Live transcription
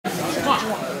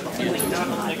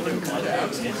Come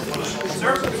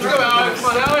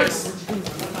on, Alex.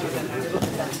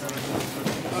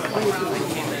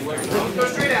 Go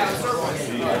straight out.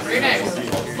 Straight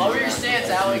next. Lower your stance,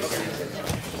 Alex.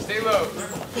 Stay low.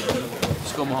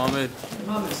 Let's go, Muhammad.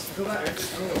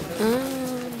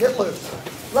 Get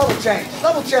loose. Level change.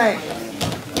 Level change.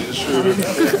 Be the shooter.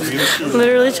 Be the shooter.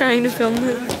 Literally trying to film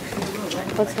it.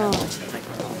 What's wrong?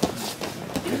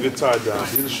 Get tied down.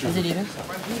 Be the shooter. Is it even?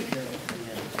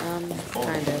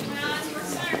 Kind of.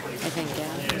 I think, yeah.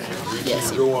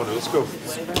 Yes. Go on. Let's go.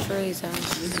 Referee's out.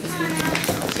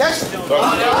 Catch.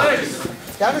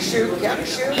 Down to shoot. Down to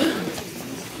shoot.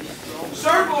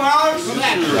 Circle, Alex.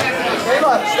 Stay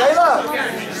low. Stay low.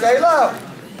 Stay low.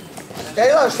 Stay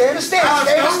low. Stay in the stance.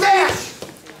 Stay in the stance.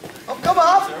 Oh, come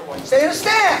up. Stay in the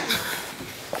stance.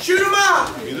 Shoot him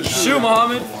out. Be the shooter. Shoot,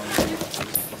 Muhammad.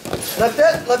 Lift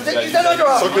it. Lift it. Use that under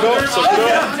arm. Suck it up. Suck it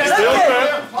up. Stay on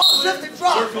that. Oh, lift it.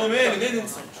 Drop. Circle him in and then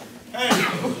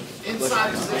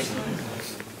Inside position.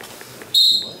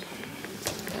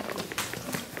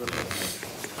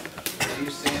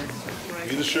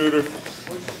 Be the shooter.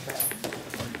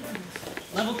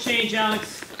 Level change,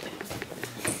 Alex.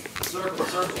 Circle,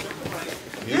 circle.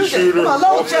 Be the Use it. shooter. Come on,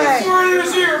 level Offense. change.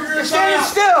 Warriors here. You're standing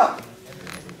still.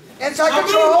 Inside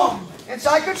control.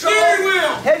 Inside control. Steering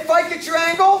wheel. Head fight. Get your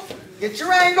angle. Get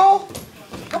your angle.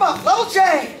 Come on, level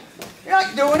change. You're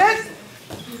not doing it.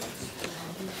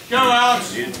 Go,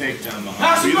 Alex. Need a takedown,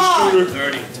 Pass Be him the on. shooter.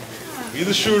 30. Be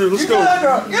the shooter. Let's Use that go. under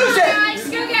arm. Use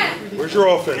it. Where's your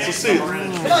offense? Let's see it.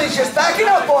 Come on, he's just backing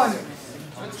up on you.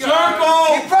 Circle.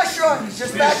 Keep pressure on him. He's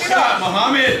just backing up.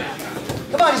 Muhammad.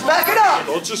 Come on, he's backing up.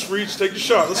 Don't just reach. Take the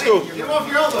shot. Let's go. Get him off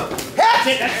your elbow. Hit.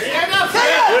 Stand up. Hit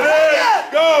Get it.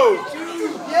 in. Go.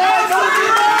 Yeah, go.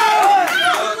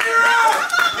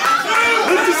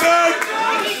 Lift his head.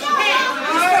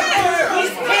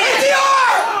 Hit the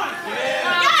arm.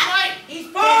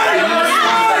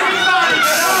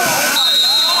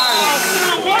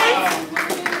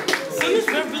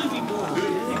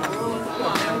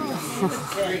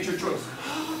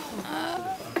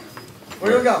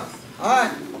 Where do we go? All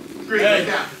right. Hey,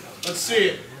 let's see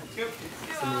it.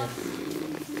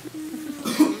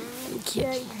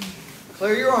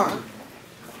 Clear your arm.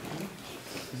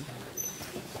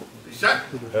 Set.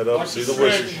 Head up. See the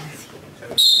wish.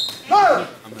 Move.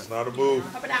 It's not a move.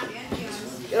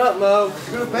 Get up, Mo.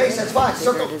 You're going to base. That's fine.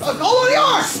 Circle. Hold on the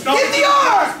arm. Keep the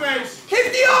arm.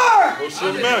 Keep the arm. Go to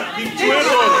the mat. Keep two Keep hands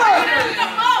the on it. arm.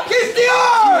 Keep the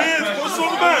arm. Hands. Go on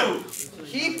the mat.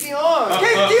 Keep the arm.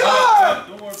 Keep the arm.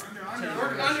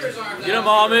 Under his arm. get him,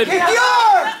 Muhammad. Keep the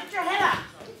arm.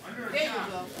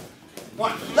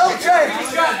 Level change.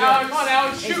 He's got Alex. Come on,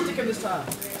 Alex. Shoot.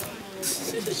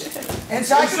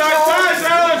 Inside control. Ties,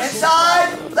 Alex. Inside.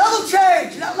 Level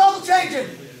change. You're not level changing.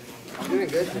 Doing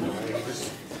good.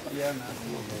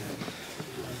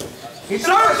 Keep the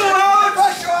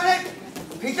pressure on it.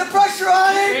 Keep the pressure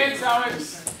on it. Hands,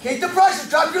 Alex. Keep the pressure.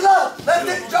 Drop your level. Lift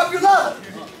it. Drop your level.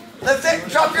 Lift it.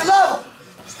 Drop your level.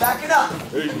 Stack it up.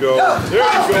 There you go. There you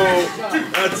go.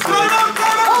 That's it. Go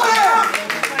there.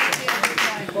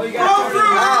 Go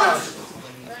through, Alex.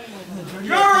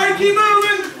 You're all right. Keep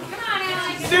moving.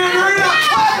 Stand right up.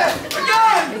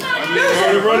 Again.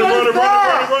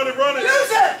 Run it.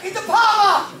 Use it. Keep the palm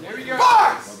up. There we go.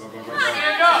 Bars.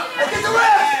 Stand up. Let's get the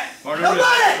wrist. Partner No wrist.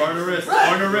 running. Partner wrist. Right.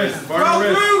 Partner wrist. Go Partner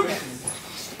wrist.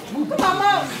 through. Come on,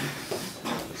 Mo.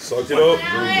 Suck it up.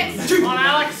 Come on,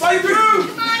 Alex. Fight through.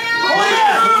 Move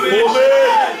it.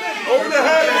 Over the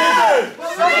head.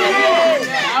 Move it.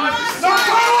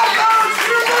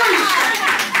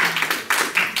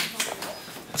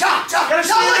 Chop, chop,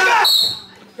 chop like that.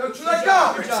 Don't you let go.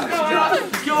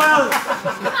 Go, Alex.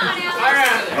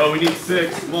 Oh, we need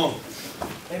 6. Come on.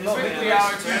 Quickly,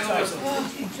 Alex.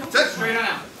 Set straight on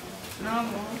out.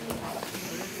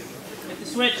 Hit the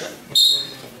switch.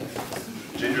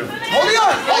 Ginger. Hold the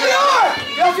arm. Hold the arm.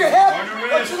 Get off your hip.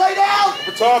 Don't you lay down.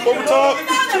 Over top. Over top.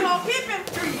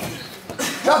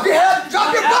 Drop your hip.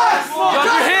 Drop your butt. Drop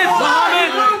your hands, Muhammad.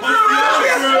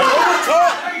 Over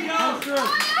top.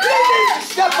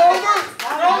 Step over.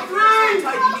 Go through.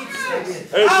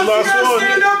 Hey, it's your last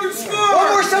Stand one. up and score. One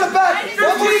more set of back.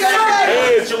 One more set of back.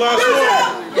 Hey, it's your last one.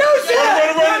 Use it.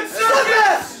 Run. Slip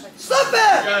it. Slip it.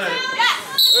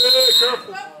 Hey,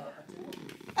 careful.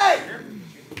 Hey.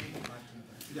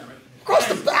 Across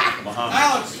the back.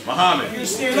 Alex. Muhammad. You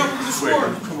stand up with the score.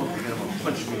 Come on, get him up.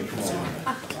 Punch me. Come on.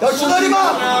 Don't you let him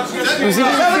up. Alex, 7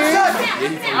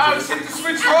 seconds. Alex, hit the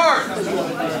switch hard.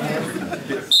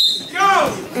 Go.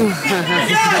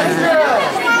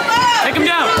 Take him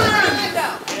down.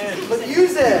 But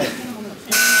use it.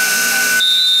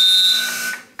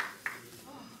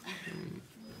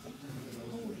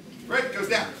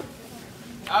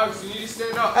 Alex, you need to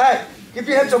stand up. Hey, keep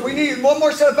your hands up. We need one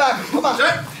more set of back. Come on.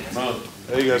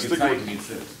 There you go. Stick with Need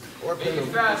 6. Make it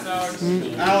fast, Alex.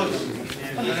 Alex,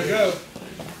 gotta go.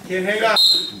 Can't hang up.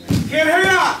 Can't hang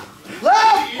up.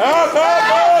 Left. Half, half.